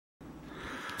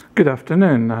Good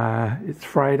afternoon. It's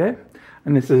Friday,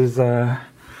 and this is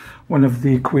one of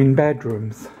the Queen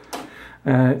bedrooms.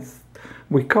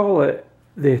 We call it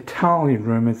the Italian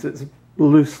room, as it's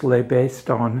loosely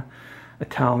based on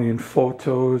Italian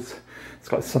photos. It's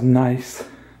got some nice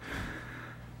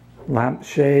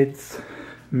lampshades,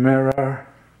 mirror,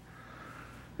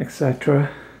 etc.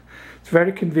 It's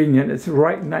very convenient. It's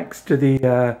right next to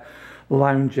the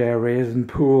lounge areas and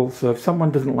pools, so if someone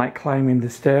doesn't like climbing the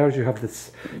stairs, you have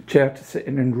this chair to sit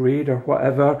in and read or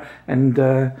whatever. And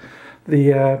the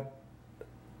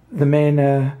main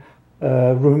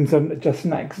rooms are just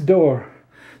next door.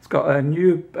 It's got a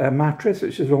new mattress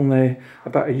which is only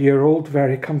about a year old,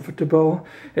 very comfortable.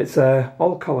 It's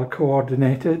all colour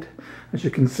coordinated, as you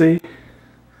can see.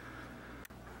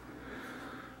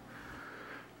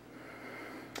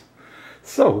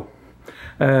 So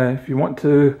if you want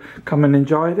to come and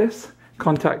enjoy this,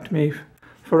 contact me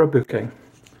for a booking.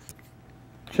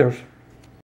 Cheers.